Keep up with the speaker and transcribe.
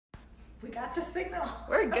We got the signal.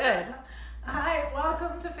 We're good. Hi,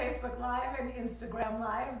 welcome to Facebook Live and Instagram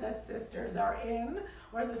Live. The sisters are in,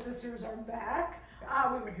 or the sisters are back.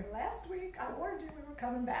 We were here last week. I warned you we were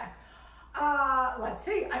coming back. Let's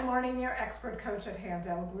see. I'm Marnie Nir, expert coach at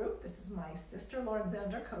Handel Group. This is my sister, Lauren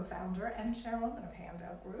Zander, co-founder and chairwoman of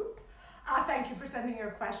Handel Group. Thank you for sending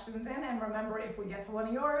your questions in. And remember, if we get to one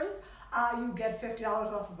of yours, you get $50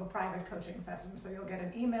 off of a private coaching session. So you'll get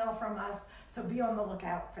an email from us. So be on the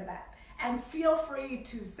lookout for that. And feel free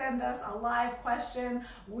to send us a live question.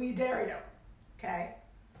 We dare you. Okay?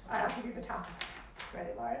 I'll give you the topic.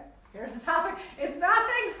 Ready, Lauren? Here's the topic. It's not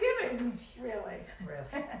Thanksgiving, really.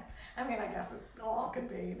 Really? I mean, I guess it all could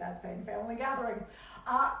be that same family gathering.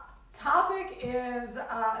 Topic is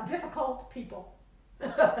difficult people.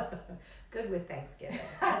 Good with Thanksgiving.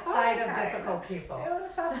 A side of difficult people. It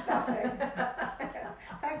was so stuffing.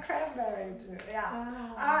 Some cranberry juice. Yeah.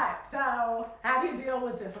 Oh. All right. So, how do you deal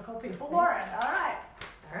with difficult people, Lauren? All right.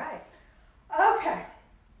 All right. Okay.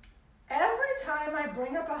 Every time I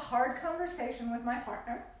bring up a hard conversation with my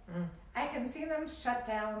partner, I can see them shut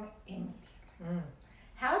down immediately.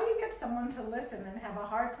 How do you get someone to listen and have a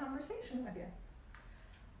hard conversation with you?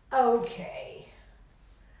 Okay.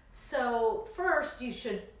 So first, you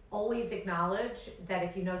should always acknowledge that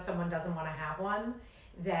if you know someone doesn't want to have one,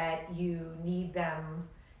 that you need them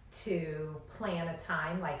to plan a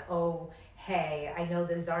time like, oh, hey, I know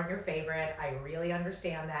these aren't your favorite. I really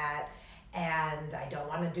understand that. And I don't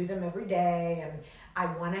want to do them every day. And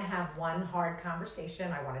I want to have one hard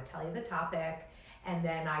conversation. I want to tell you the topic. And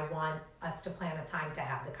then I want us to plan a time to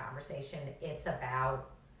have the conversation. It's about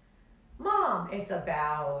mom. It's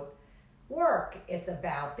about work. It's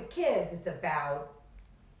about the kids. It's about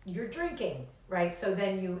your drinking, right? So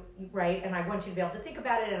then right? And I want you to be able to think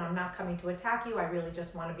about it, and I'm not coming to attack you. I really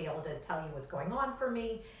just want to be able to tell you what's going on for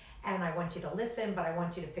me. And I want you to listen, but I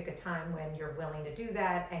want you to pick a time when you're willing to do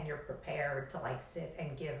that and you're prepared to like sit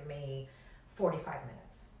and give me 45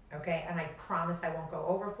 minutes, okay? And I promise I won't go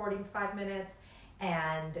over 45 minutes.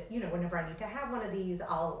 And, whenever I need to have one of these,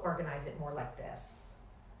 I'll organize it more like this,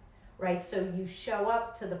 right? So you show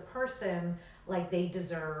up to the person like they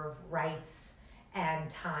deserve rights and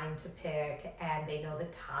time to pick, and they know the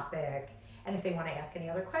topic. And if they want to ask any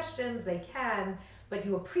other questions, they can, but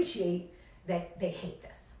you appreciate that they hate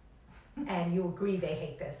this. And you agree they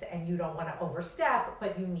hate this, and you don't want to overstep,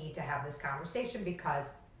 but you need to have this conversation because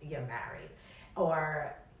you're married,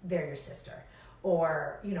 or they're your sister,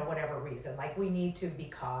 or, whatever reason. Like, we need to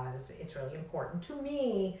because it's really important to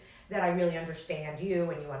me that I really understand you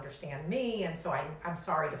and you understand me, and so I'm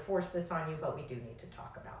sorry to force this on you, but we do need to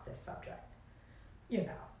talk about this subject.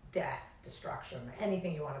 Death, destruction,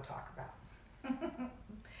 anything you want to talk about.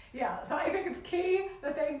 Yeah, so I think it's key,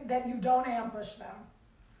 the thing that you don't ambush them.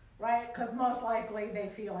 Right? Because most likely they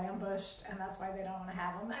feel ambushed, and that's why they don't want to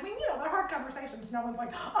have them. I mean, they're hard conversations. No one's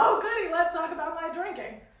like, oh, goody, let's talk about my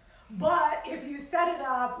drinking. But if you set it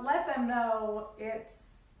up, let them know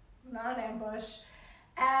it's not an ambush.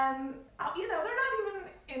 And, they're not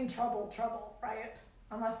even in trouble, right?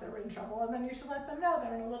 Unless they're in trouble. And then you should let them know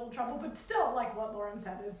they're in a little trouble. But still, like what Lauren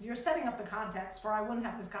said, is you're setting up the context for I wouldn't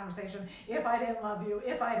have this conversation if I didn't love you,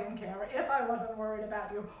 if I didn't care, if I wasn't worried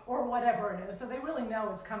about you, or whatever it is. So they really know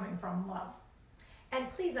it's coming from love.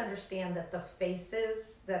 And please understand that the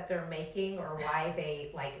faces that they're making, or why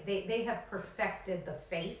they have perfected the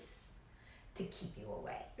face to keep you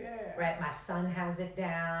away. Yeah. Right? My son has it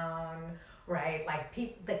down. Right, like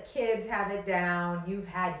the kids have it down. You've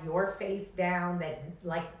had your face down. That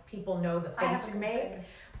like people know the face you make.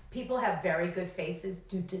 People have very good faces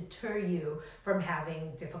to deter you from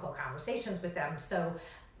having difficult conversations with them. So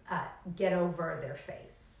get over their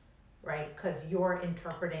face, right? Because you're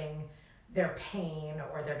interpreting their pain,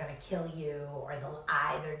 or they're going to kill you, or the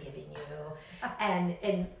eye they're giving you,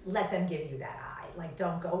 and let them give you that eye. Like,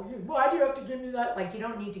 don't go, why do you have to give me that? Like, you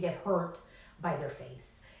don't need to get hurt by their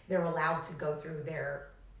face. They're allowed to go through their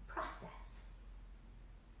process.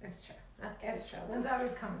 It's true. Okay. It's true. Linda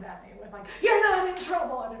always comes at me with like, you're not in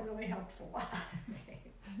trouble, and it really helps a lot.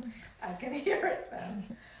 I can hear it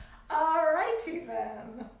then. All righty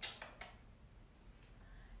then.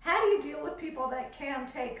 How do you deal with people that can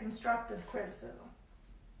take constructive criticism?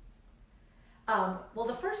 Well,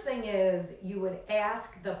 the first thing is you would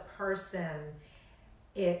ask the person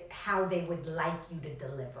how they would like you to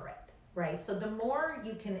deliver it. Right? So the more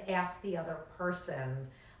you can ask the other person,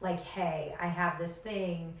 like, hey, I have this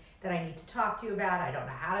thing that I need to talk to you about. I don't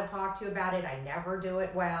know how to talk to you about it. I never do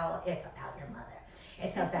it well. It's about your mother.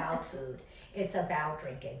 It's about food. It's about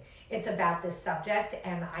drinking. It's about this subject,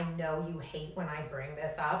 and I know you hate when I bring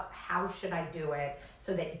this up. How should I do it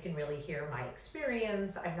so that you can really hear my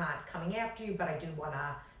experience? I'm not coming after you, but I do want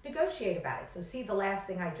to negotiate about it. So see the last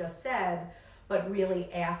thing I just said, but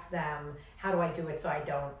really ask them, how do I do it so I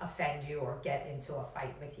don't offend you or get into a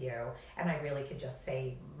fight with you? And I really could just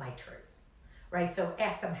say my truth, right? So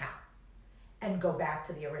ask them how. And go back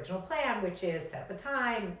to the original plan, which is set up a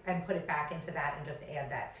time and put it back into that and just add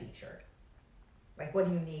that feature. Like, what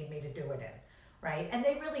do you need me to do it in, right? And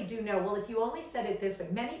they really do know, well, if you only said it this way,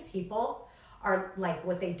 many people are like,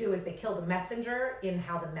 what they do is they kill the messenger in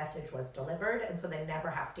how the message was delivered, and so they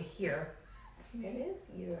never have to hear, it is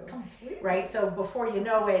you, Completely. right? So before you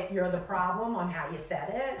know it, you're the problem on how you said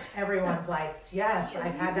it. Everyone's like, yes,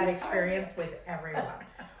 I've had that experience with everyone,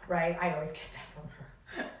 right? I always get that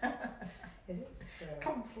from her. It is true.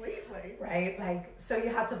 Completely. Right? Like, so you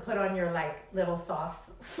have to put on your like little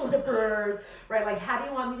soft slippers, right? Like, how do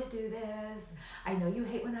you want me to do this? I know you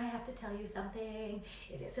hate when I have to tell you something.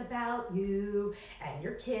 It is about you and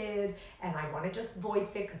your kid, and I want to just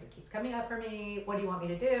voice it because it keeps coming up for me. What do you want me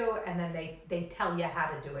to do? And then they tell you how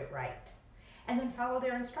to do it right. And then follow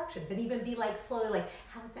their instructions and even be like slowly like,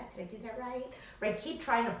 how was that? Did I do that right? Right? Keep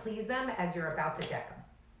trying to please them as you're about to deck them.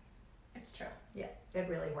 It's true. Yeah, it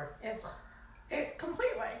really works. It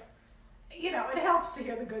completely. You know, it helps to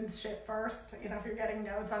hear the good shit first. You know, if you're getting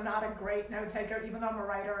notes, I'm not a great note taker, even though I'm a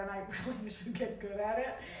writer and I really should get good at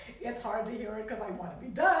it. It's hard to hear it because I want to be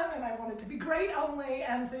done and I want it to be great only,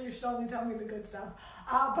 and so you should only tell me the good stuff.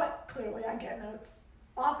 But clearly I get notes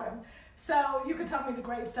often. So you could tell me the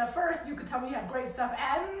great stuff first. You could tell me you have great stuff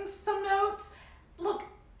and some notes. Look,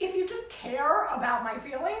 if you just care about my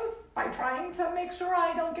feelings by trying to make sure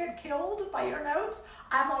I don't get killed by your notes,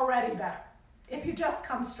 I'm already better. If you just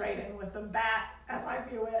come straight in with the bat, as I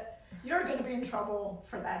view it, you're going to be in trouble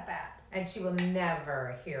for that bat. And she will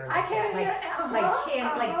never hear that. I can't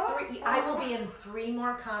I will be in 3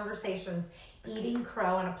 more conversations eating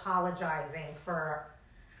crow and apologizing for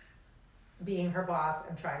being her boss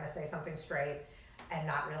and trying to say something straight and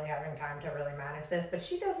not really having time to really manage this. But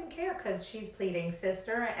she doesn't care because she's pleading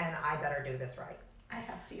sister and I better do this right. I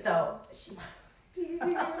have feelings. So she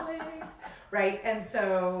feelings. Right? And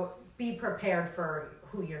so be prepared for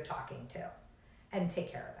who you're talking to and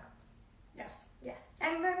take care of them. Yes. Yes.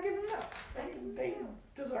 And then give them notes. They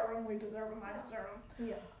deserve them. We deserve them. I deserve them.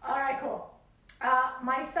 Yes. All right, cool.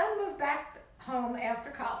 My son moved back home after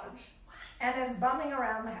college and is bumming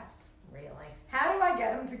around the house. Really? How do I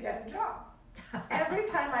get him to get a job? Every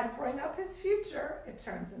time I bring up his future, it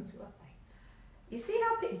turns into a fight. You see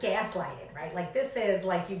how gaslighting, right? Like this is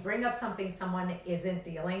like you bring up something someone isn't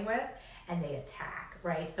dealing with and they attack,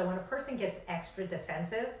 right? So when a person gets extra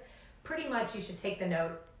defensive, pretty much you should take the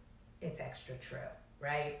note, it's extra true,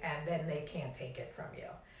 right? And then they can't take it from you.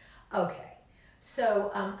 Okay,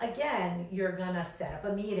 so again, you're gonna set up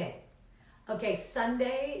a meeting. Okay,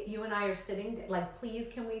 Sunday, you and I are sitting, like, please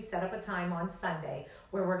can we set up a time on Sunday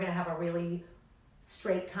where we're gonna have a really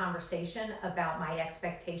straight conversation about my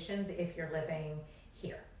expectations if you're living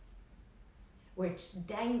here. Which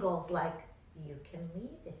dangles like, you can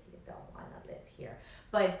leave if you don't wanna live here.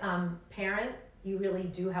 But parent, you really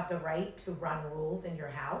do have the right to run rules in your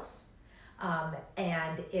house.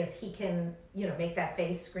 And if he can, make that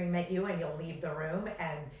face scream at you and you'll leave the room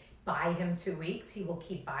and buy him 2 weeks, he will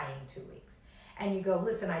keep buying 2 weeks. And you go,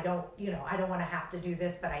 listen, I don't want to have to do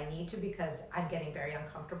this, but I need to because I'm getting very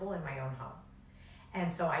uncomfortable in my own home.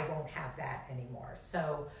 And so I won't have that anymore.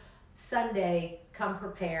 So Sunday, come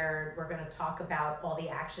prepared. We're going to talk about all the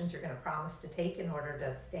actions you're going to promise to take in order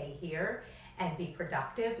to stay here and be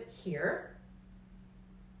productive here.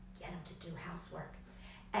 Get him to do housework.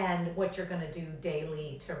 And what you're going to do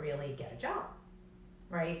daily to really get a job,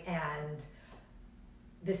 right? And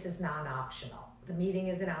this is non-optional. The meeting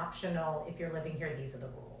isn't optional. If you're living here, these are the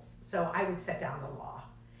rules. So I would set down the law.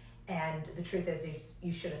 And the truth is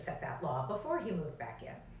you should have set that law before he moved back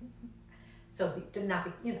in. So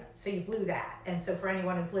so you blew that. And so for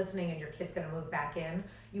anyone who's listening and your kid's going to move back in,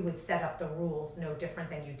 you would set up the rules no different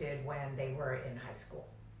than you did when they were in high school.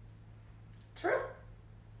 True.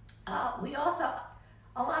 We also,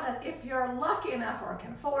 if you're lucky enough or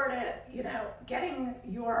can afford it, getting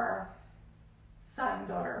your son,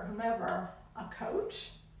 daughter, whomever, a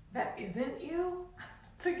coach that isn't you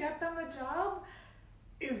to get them a job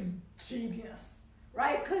is genius,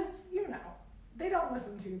 right? Because, they don't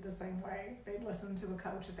listen to you the same way. They listen to a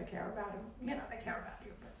coach if they care about him. They care about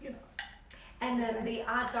you, but, And then the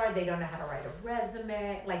odds are they don't know how to write a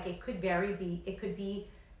resume. Like it could be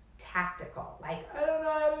tactical. Like, I don't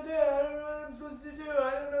know how to do it. I don't know what I'm supposed to do.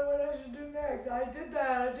 I don't know what I should do next. I did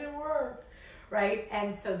that. It didn't work. Right?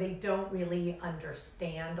 And so they don't really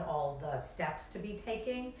understand all the steps to be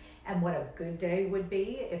taking and what a good day would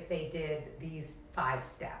be if they did these 5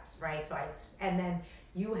 steps, right? So and then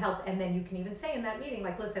you help, and then you can even say in that meeting,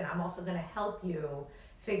 like, listen, I'm also going to help you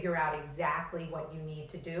figure out exactly what you need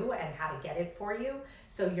to do and how to get it for you,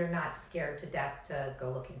 so you're not scared to death to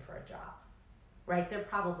go looking for a job, right? They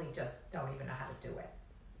probably just don't even know how to do it.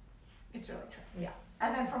 It's really true. Yeah.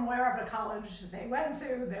 And then from wherever college they went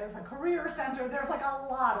to, there's a career center. There's like a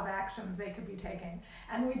lot of actions they could be taking.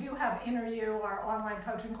 And we do have Interview, our online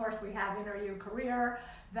coaching course. We have Interview Career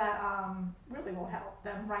that really will help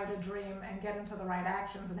them write a dream and get into the right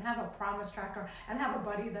actions and have a promise tracker and have a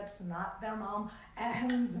buddy that's not their mom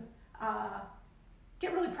and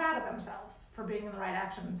get really proud of themselves for being in the right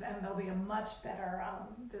actions. And they'll be a much better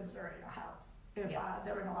visitor at your house if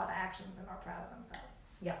they're in a lot of actions and are proud of themselves.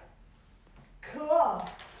 Yeah. Cool.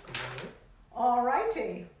 Great. All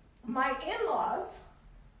righty. My in-laws,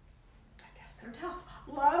 I guess they're tough,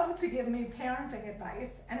 love to give me parenting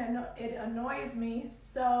advice, and it annoys me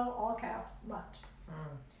so, all caps, much.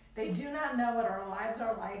 They do not know what our lives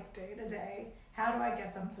are like day to day. How do I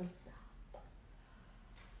get them to stop?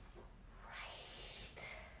 Right.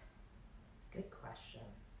 Good question.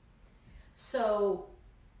 So,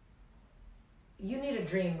 you need a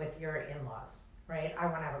dream with your in-laws. Right? I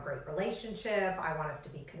want to have a great relationship. I want us to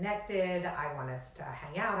be connected. I want us to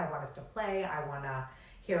hang out. I want us to play. I want to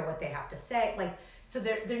hear what they have to say. Like, so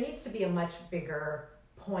there needs to be a much bigger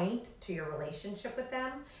point to your relationship with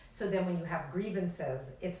them. So then when you have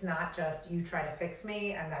grievances, it's not just you try to fix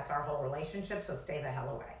me and that's our whole relationship, so stay the hell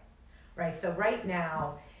away. Right? So right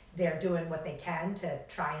now, they're doing what they can to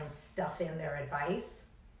try and stuff in their advice,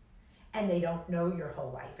 and they don't know your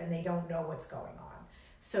whole life and they don't know what's going on.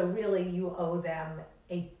 So really you owe them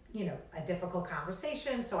a difficult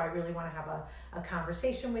conversation. So I really want to have a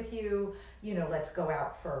conversation with you. Let's go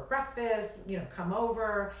out for breakfast, come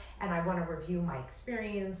over, and I want to review my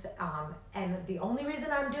experience. And the only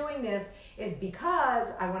reason I'm doing this is because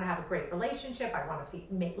I want to have a great relationship. I want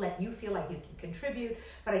to let you feel like you can contribute,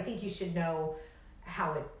 but I think you should know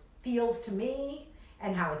how it feels to me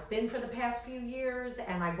and how it's been for the past few years,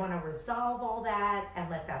 and I want to resolve all that and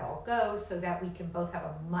let that all go so that we can both have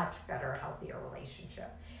a much better, healthier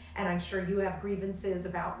relationship. And I'm sure you have grievances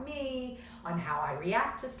about me on how I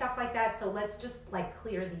react to stuff like that, so let's just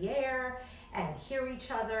clear the air and hear each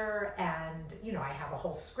other, and I have a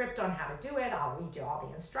whole script on how to do it. I'll read you all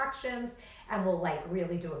the instructions, and we'll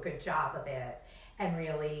really do a good job of it, and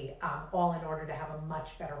really all in order to have a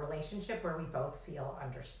much better relationship where we both feel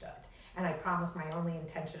understood. And I promise my only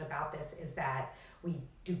intention about this is that we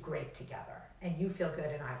do great together and you feel good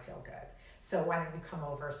and I feel good. So why don't you come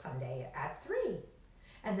over Sunday at 3?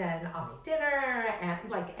 And then I'll make dinner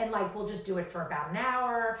and we'll just do it for about an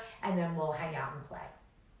hour and then we'll hang out and play.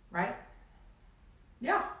 Right?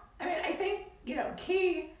 Yeah. I mean, I think,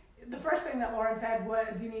 the first thing that Lauren said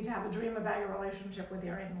was you need to have a dream about your relationship with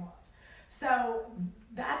your in-laws. So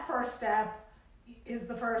that first step is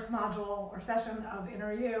the first module or session of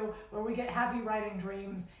Interview, where we have you writing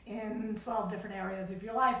dreams in 12 different areas of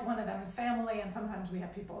your life. One of them is family, and sometimes we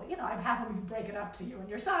have people, I'm happy to break it up to you and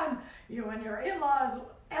your son, you and your in-laws,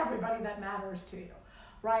 everybody that matters to you,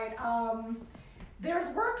 right? There's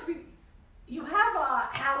work to be, you have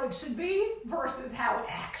how it should be versus how it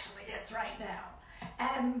actually is right now.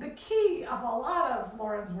 And the key of a lot of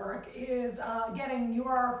Lauren's work is getting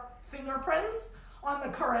your fingerprints on the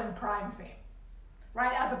current crime scene.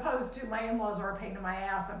 Right, as opposed to my in-laws are a pain in my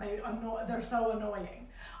ass and they're so annoying.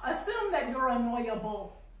 Assume that you're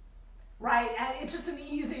annoyable, right? And it's just an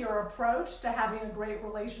easier approach to having a great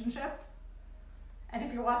relationship. And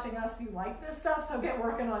if you're watching us, you like this stuff, so get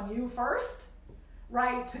working on you first,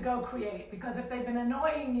 right, to go create. Because if they've been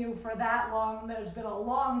annoying you for that long, there's been a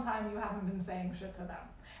long time you haven't been saying shit to them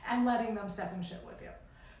and letting them step in shit with you.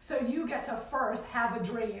 So you get to first have a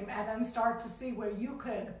dream and then start to see where you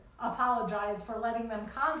could apologize for letting them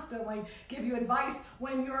constantly give you advice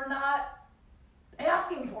when you're not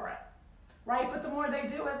asking for it, right? But the more they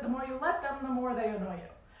do it, the more you let them, the more they annoy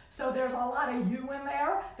you. So there's a lot of you in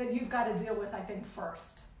there that you've got to deal with, I think,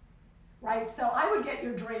 first, right? So I would get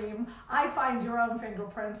your dream. I'd find your own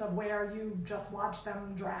fingerprints of where you just watch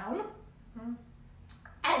them drown. Mm-hmm.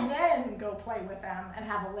 And then go play with them and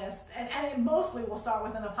have a list. And it mostly will start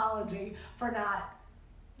with an apology for not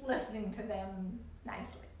listening to them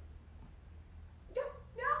nicely.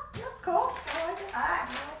 Yep, cool. I like it. All right, I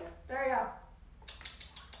like it. There you go.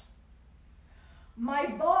 My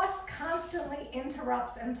boss constantly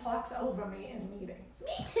interrupts and talks over me in meetings.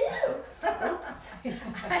 Me too. Oops.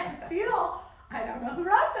 I don't know who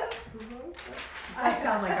wrote this. I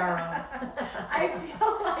sound like our own. I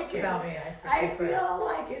feel like It's about me. I feel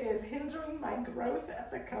like it is hindering my growth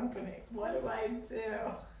at the company. What do I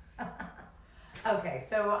do? Okay,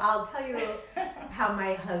 so I'll tell you how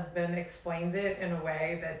my husband explains it in a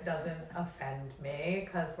way that doesn't offend me,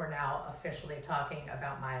 because we're now officially talking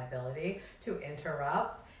about my ability to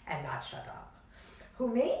interrupt and not shut up. Who,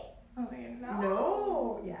 me? Oh, no.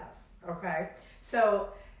 No. Yes. Okay. So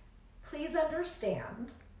please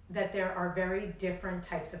understand that there are very different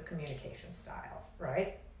types of communication styles,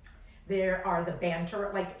 right? There are the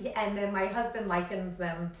banter, and then my husband likens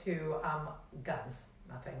them to guns.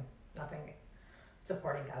 Nothing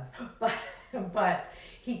supporting guns, but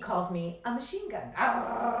he calls me a machine gun,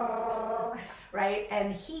 right?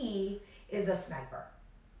 And he is a sniper.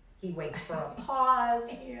 He waits for a pause.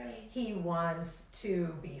 Yes. He wants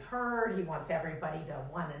to be heard. He wants everybody to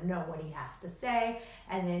want to know what he has to say,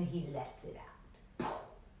 and then he lets it out.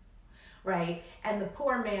 Right? And the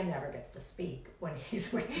poor man never gets to speak when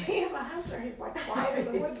he's with me. He's a hunter. He's like quiet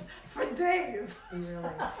in the woods for days.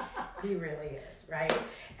 He really is, right?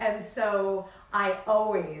 And so I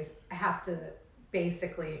always have to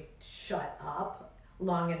basically shut up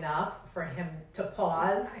long enough for him to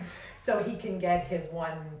pause so he can get his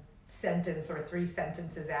one sentence or 3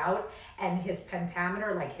 sentences out, and his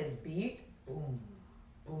pentameter, like his beat, boom,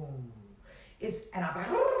 boom, and I'm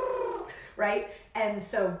right? And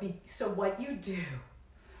so what you do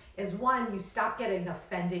is, one, you stop getting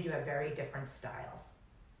offended. You have very different styles.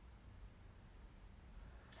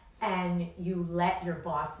 And you let your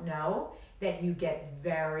boss know that you get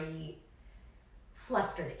very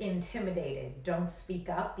flustered, intimidated, don't speak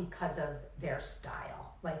up because of their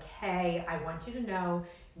style. Like, hey, I want you to know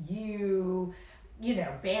you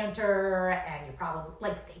banter, and you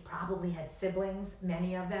they probably had siblings,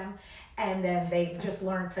 many of them, and then they just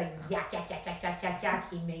learned to yak, yak, yak, yak, yak, yak,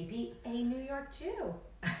 yak. He may be a New York Jew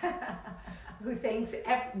who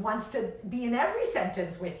wants to be in every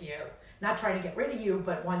sentence with you, not trying to get rid of you,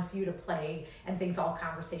 but wants you to play, and thinks all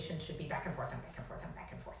conversations should be back and forth and back and forth and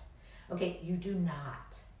back and forth. Okay, you do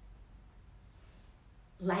not.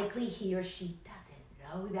 Likely he or she doesn't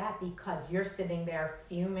know that, because you're sitting there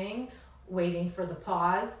fuming, waiting for the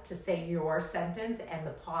pause to say your sentence, and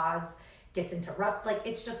the pause gets interrupted.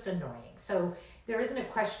 It's just annoying. So there isn't a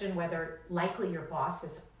question whether likely your boss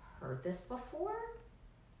has heard this before,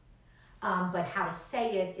 but how to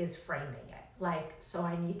say it is framing it. So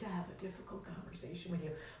I need to have a difficult conversation with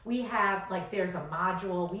you. We have, there's a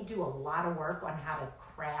module, we do a lot of work on how to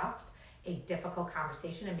craft a difficult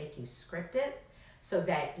conversation and make you script it so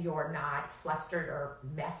that you're not flustered or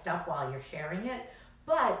messed up while you're sharing it.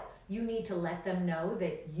 But you need to let them know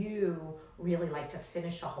that you really like to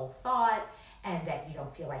finish a whole thought, and that you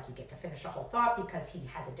don't feel like you get to finish a whole thought because he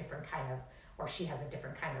has a different kind of, or she has a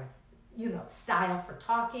different kind of, style for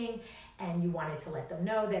talking. And you wanted to let them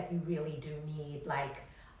know that you really do need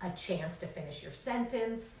a chance to finish your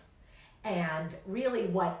sentence. And really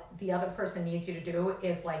what the other person needs you to do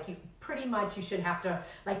is you should have to,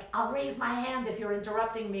 I'll raise my hand if you're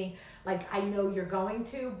interrupting me. I know you're going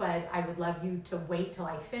to, but I would love you to wait till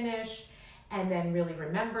I finish, and then really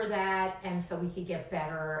remember that. And so we could get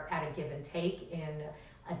better at a give and take in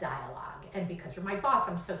a dialogue. And because you're my boss,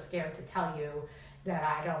 I'm so scared to tell you that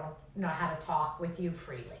I don't know how to talk with you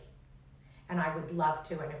freely. And I would love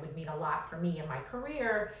to, and it would mean a lot for me in my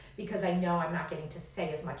career, because I know I'm not getting to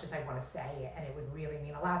say as much as I want to say, and it would really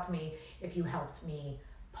mean a lot to me if you helped me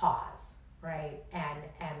pause, right?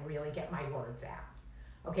 And really get my words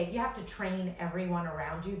out. Okay, you have to train everyone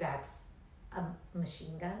around you that's a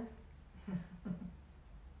machine gun.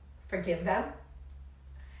 Forgive them.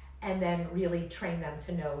 And then really train them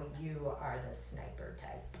to know you are the sniper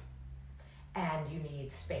type. And you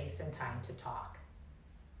need space and time to talk.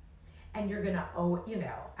 And you're gonna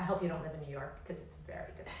I hope you don't live in New York, because it's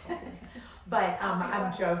very difficult. But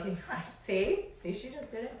I'm joking, right? See, she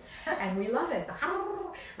just did it, and we love it,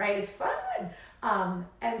 right? It's fun. And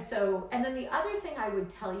then the other thing I would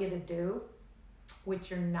tell you to do,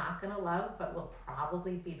 which you're not gonna love, but will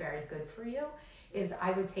probably be very good for you, is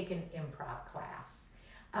I would take an improv class.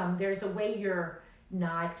 There's a way you're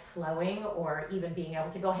not flowing, or even being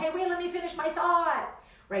able to go, hey, wait, let me finish my thought.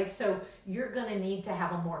 Right, so you're gonna need to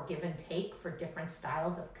have a more give and take for different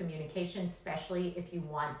styles of communication, especially if you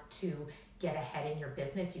want to get ahead in your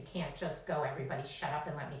business. You can't just go, everybody shut up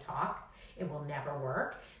and let me talk. It will never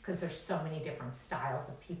work, because there's so many different styles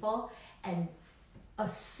of people. And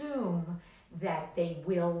assume that they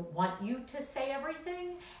will want you to say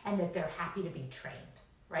everything and that they're happy to be trained,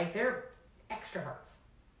 right? They're extroverts,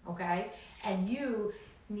 okay? And you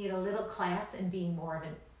need a little class in being more of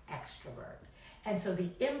an extrovert. And so the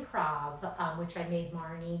improv, which I made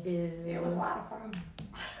Marnie do. It was a lot of fun.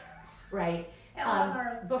 Right.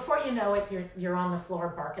 Before you know it, you're on the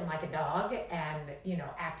floor barking like a dog and, you know,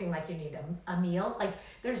 acting like you need a meal. Like,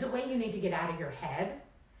 there's a way you need to get out of your head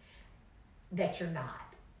that you're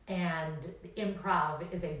not. And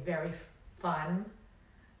improv is a very fun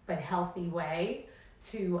but healthy way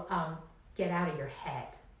to get out of your head.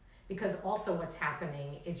 Because also what's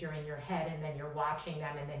happening is you're in your head and then you're watching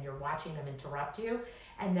them and then you're watching them interrupt you.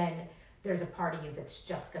 And then there's a part of you that's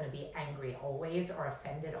just going to be angry always or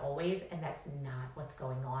offended always. And that's not what's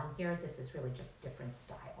going on here. This is really just different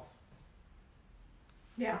styles.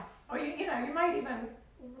 Yeah. Or, you know, you might even,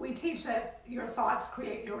 we teach that your thoughts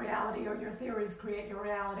create your reality or your theories create your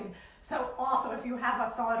reality. So also, if you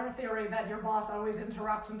have a thought or theory that your boss always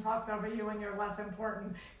interrupts and talks over you and you're less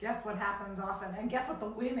important, guess what happens often? And guess what the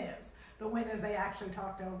win is? The win is they actually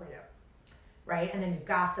talked over you. Right, and then you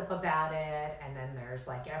gossip about it, and then there's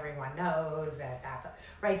like everyone knows that that's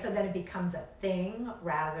right. So then it becomes a thing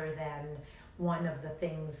rather than one of the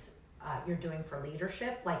things you're doing for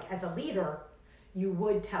leadership. Like, as a leader, you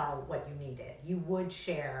would tell what you needed. You would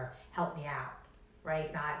share, help me out,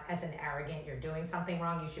 right? Not as an arrogant, you're doing something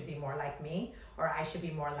wrong, you should be more like me, or I should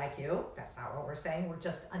be more like you. That's not what we're saying. We're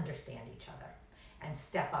just understand each other and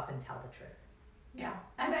step up and tell the truth. Yeah,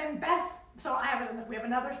 and then Beth, so we have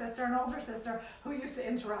another sister, an older sister, who used to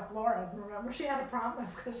interrupt Lauren. Remember, she had a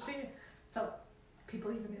promise because so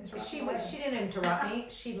people even interrupt She didn't interrupt me.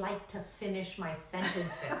 She liked to finish my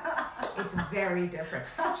sentences. It's very different.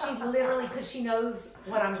 She literally, because she knows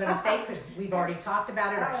what I'm going to say, because we've already talked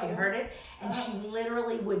about it or she heard it, and she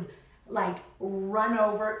literally would like run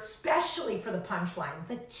over, especially for the punchline.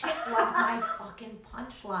 The chick loved my fucking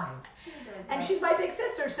punchlines. And she's my big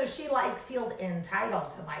sister, so she like feels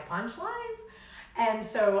entitled to my punchlines. And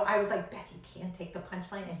so I was like, Beth, you can't take the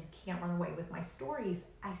punchline and you can't run away with my stories.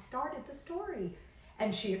 I started the story.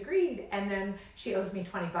 And she agreed. And then she owes me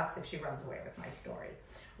 $20 if she runs away with my story,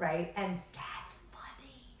 right? And that's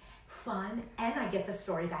fun. And I get the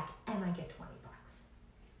story back and I get $20.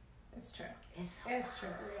 It's true. It's true.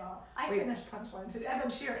 I finished punchlines too. And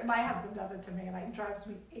then my husband does it to me, and it drives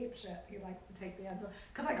me apeshit. He likes to take the end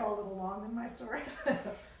because I go a little long in my story.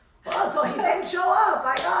 Well, so he didn't show up.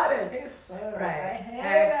 I got it. He's so right. I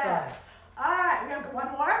hate it. All right, we have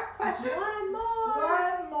one more question. One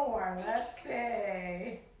more. Let's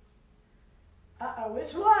see.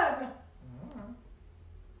 Which one?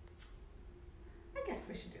 I guess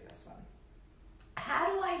we should do this one.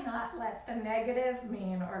 How do I not let the negative,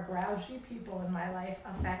 mean, or grouchy people in my life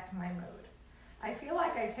affect my mood? I feel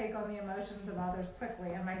like I take on the emotions of others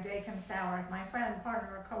quickly, and my day can sour if my friend,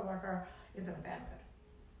 partner, or coworker is in a bad mood.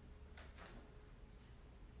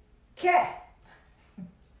 Okay.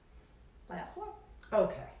 Last one.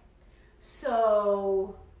 Okay.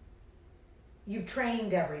 So you've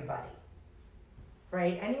trained everybody,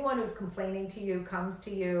 right? Anyone who's complaining to you, comes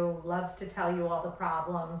to you, loves to tell you all the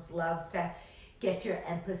problems, loves to get your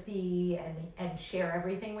empathy and share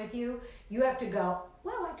everything with you, you have to go,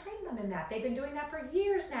 well, I trained them in that. They've been doing that for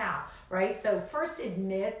years now, right? So first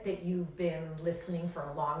admit that you've been listening for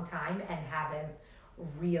a long time and haven't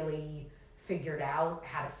really figured out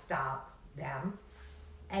how to stop them,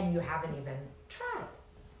 and you haven't even tried.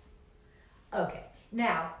 Okay,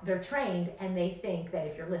 now they're trained and they think that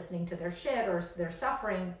if you're listening to their shit or their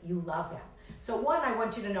suffering, you love them. So one, I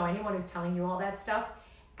want you to know, anyone who's telling you all that stuff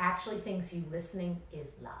actually thinks you listening is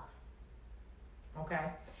love. Okay?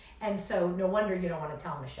 And so no wonder you don't want to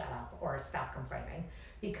tell them to shut up or stop complaining,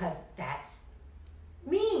 because that's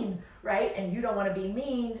mean, right? And you don't want to be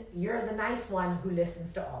mean. You're the nice one who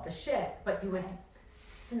listens to all the shit. But you would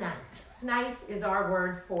snice. Snice is our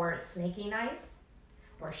word for snaky nice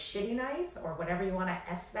or shitty nice or whatever you want to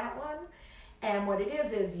S that one. And what it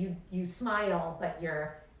is you smile, but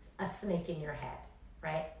you're a snake in your head,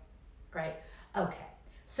 right? Right? Okay.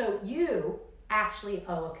 So you actually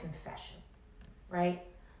owe a confession, right?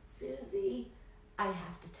 Susie, I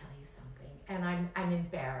have to tell you something, and I'm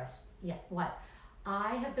embarrassed. Yeah, what?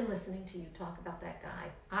 I have been listening to you talk about that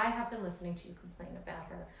guy. I have been listening to you complain about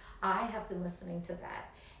her. I have been listening to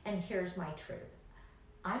that. And here's my truth.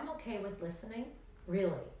 I'm okay with listening,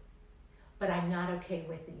 really, but I'm not okay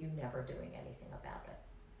with you never doing anything about it,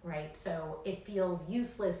 right? So it feels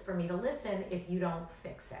useless for me to listen if you don't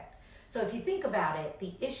fix it. So if you think about it,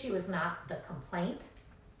 the issue is not the complaint.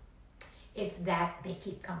 It's that they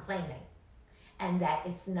keep complaining. and that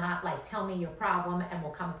it's not like, tell me your problem and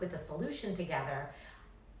we'll come up with a solution together.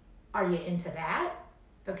 Are you into that?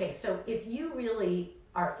 Okay, so if you really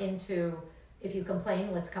are into, if you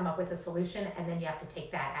complain, let's come up with a solution, and then you have to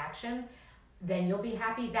take that action, then you'll be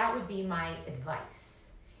happy. That would be my advice.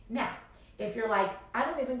 Now, if you're like, I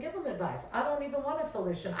don't even give them advice, I don't even want a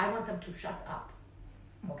solution, I want them to shut up.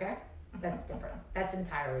 Okay? That's different. That's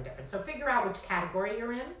entirely different. So figure out which category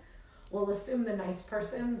you're in. We'll assume the nice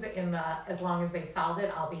person's in the, as long as they solve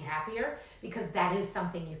it, I'll be happier, because that is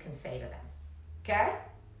something you can say to them. Okay?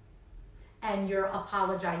 And you're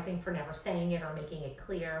apologizing for never saying it or making it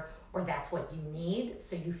clear, or that's what you need,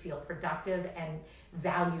 so you feel productive and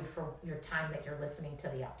valued for your time that you're listening to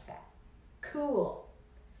the upset. Cool.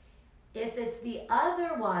 If it's the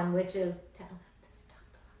other one, which is, tell them to stop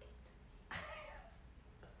talking to me.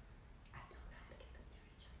 I don't know how to get them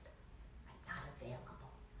to shut up. I'm not available.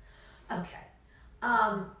 Okay.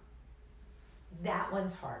 That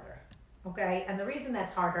one's harder. Okay? And the reason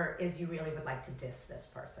that's harder is you really would like to diss this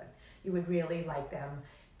person. You would really like them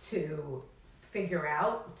to figure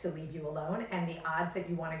out to leave you alone, and the odds that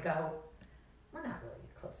you want to go, we're not really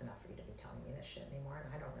close enough for you to be telling me this shit anymore,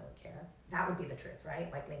 and I don't really care. That would be the truth,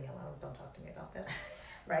 right? Like, leave me alone, don't talk to me about this.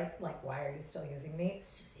 Right? Like, why are you still using me?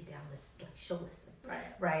 Susie down this, like, she'll listen.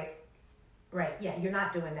 Right. Yeah, you're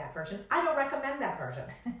not doing that version. I don't recommend that version.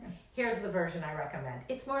 Here's the version I recommend.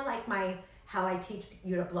 It's more like how I teach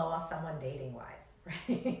you to blow off someone dating wise,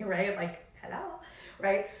 right? Right? Like, hello,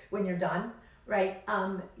 right? When you're done, right?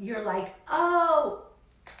 You're like, oh,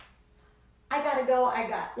 I gotta go.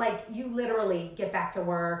 Like, you literally get back to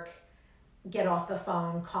work, get off the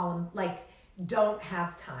phone, call them, like, don't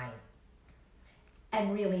have time,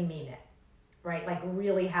 and really mean it, right? Like,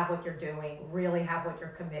 really have what you're doing, really have what you're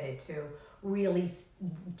committed to, really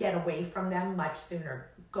get away from them much sooner.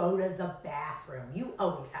 Go to the bathroom. You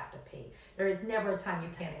always have to pee. There is never a time you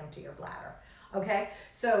can't empty your bladder, okay?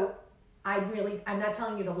 So I'm not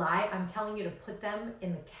telling you to lie. I'm telling you to put them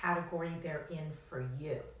in the category they're in for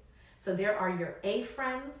you. So there are your A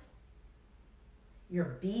friends,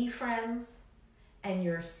 your B friends, and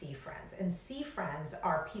your C friends. And C friends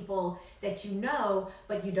are people that you know,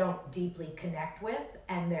 but you don't deeply connect with,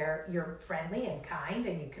 and you're friendly and kind,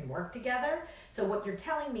 and you can work together. So what you're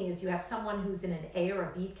telling me is you have someone who's in an A or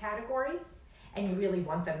a B category, and you really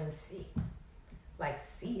want them in C. Like,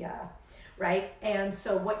 see ya, right? And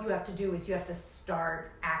so what you have to do is you have to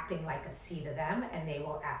start acting like a C to them, and they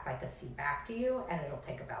will act like a C back to you, and it'll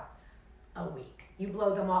take about a week. You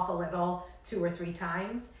blow them off a little 2 or 3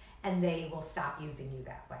 times, and they will stop using you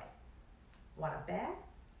that way. Want a bet?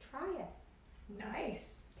 Try it.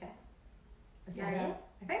 Nice. Okay. Is that it?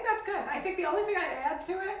 I think that's good. I think the only thing I'd add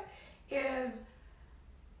to it is,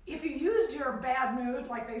 if you used your bad mood,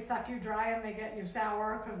 like they suck you dry and they get you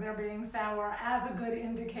sour because they're being sour, as a good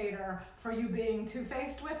indicator for you being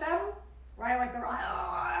two-faced with them, right? Like, they're,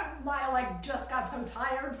 I just got so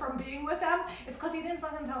tired from being with them. It's because you didn't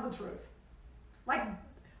fucking tell the truth. Like,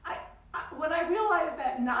 when I realized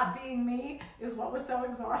that not being me is what was so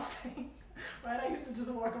exhausting, right? I used to just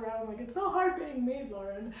walk around like, it's so hard being me,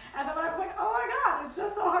 Lauren. And then I was like, oh my God, it's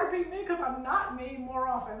just so hard being me because I'm not me more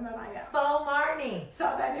often than I am. Faux Marnie.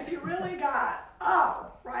 So then if you really got,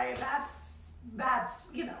 right, that's,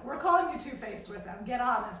 we're calling you two-faced with them. Get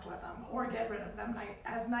honest with them, or get rid of them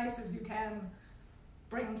as nice as you can.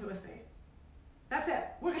 Bring them to a seat. That's it.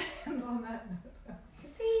 We're going to end on that.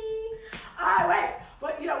 See? Wait.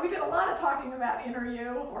 But, we did a lot of talking about inner you,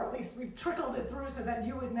 or at least we trickled it through so that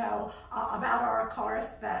you would know about our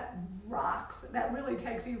course that rocks, that really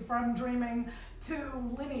takes you from dreaming to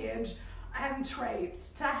lineage and traits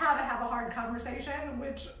to how to have a hard conversation,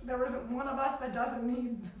 which there isn't one of us that doesn't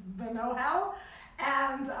need the know-how,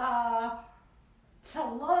 and to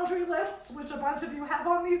laundry lists, which a bunch of you have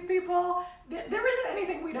on these people. There isn't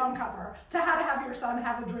anything we don't cover. To how to have your son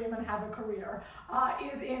have a dream and have a career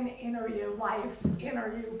is in Inner You Life,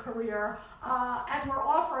 Inner You Career, and we're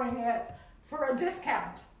offering it for a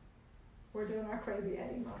discount. We're doing our Crazy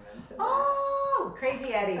Eddie moment today. Oh,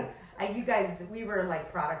 Crazy Eddie. You guys, we were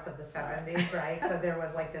like products of the 70s, right? So there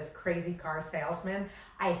was like this crazy car salesman.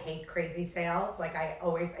 I hate crazy sales. Like, I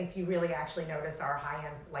always, if you really actually notice our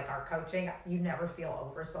high-end, like our coaching, you never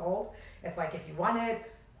feel oversold. It's like, if you want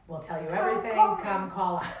it, we'll tell you everything, come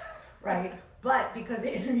call us, right? But because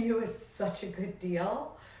the interview is such a good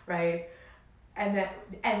deal, right?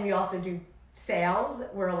 And we also do sales,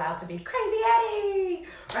 we're allowed to be Crazy Eddie,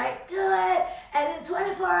 right? Do it, and in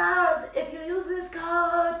 24 hours, if you use this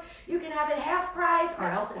code, you can have it half price, or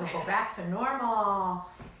else it'll go back to normal.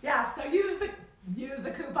 Yeah, so use the use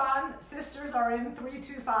the coupon Sisters Are In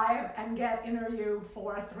 325 and get Interview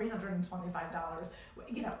for $325.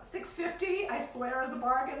 You know, $650 I swear is a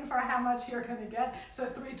bargain for how much you're going to get. So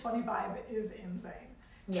 $325 is insane,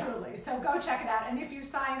 Yes. truly. So go check it out. And if you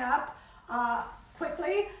sign up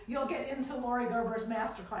quickly, you'll get into Lori Gerber's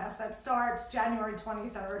masterclass that starts January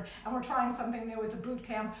 23rd. And we're trying something new. It's a boot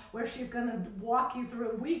camp where she's going to walk you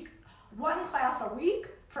through one class a week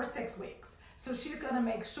for 6 weeks. So she's going to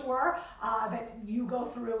make sure that you go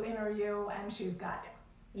through Interview, and she's got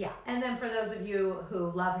you. Yeah, and then for those of you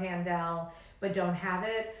who love Handel but don't have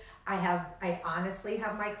it, I honestly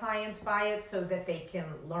have my clients buy it so that they can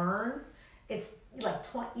learn. It's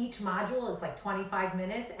like each module is like 25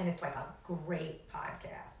 minutes, and it's like a great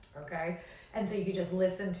podcast, okay? And so you can just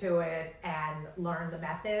listen to it and learn the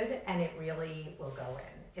method, and it really will go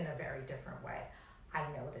in a very different way. I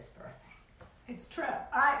know this for a fact. It's true.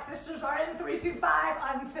 All right, Sisters Are In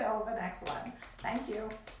 325 until the next one. Thank you.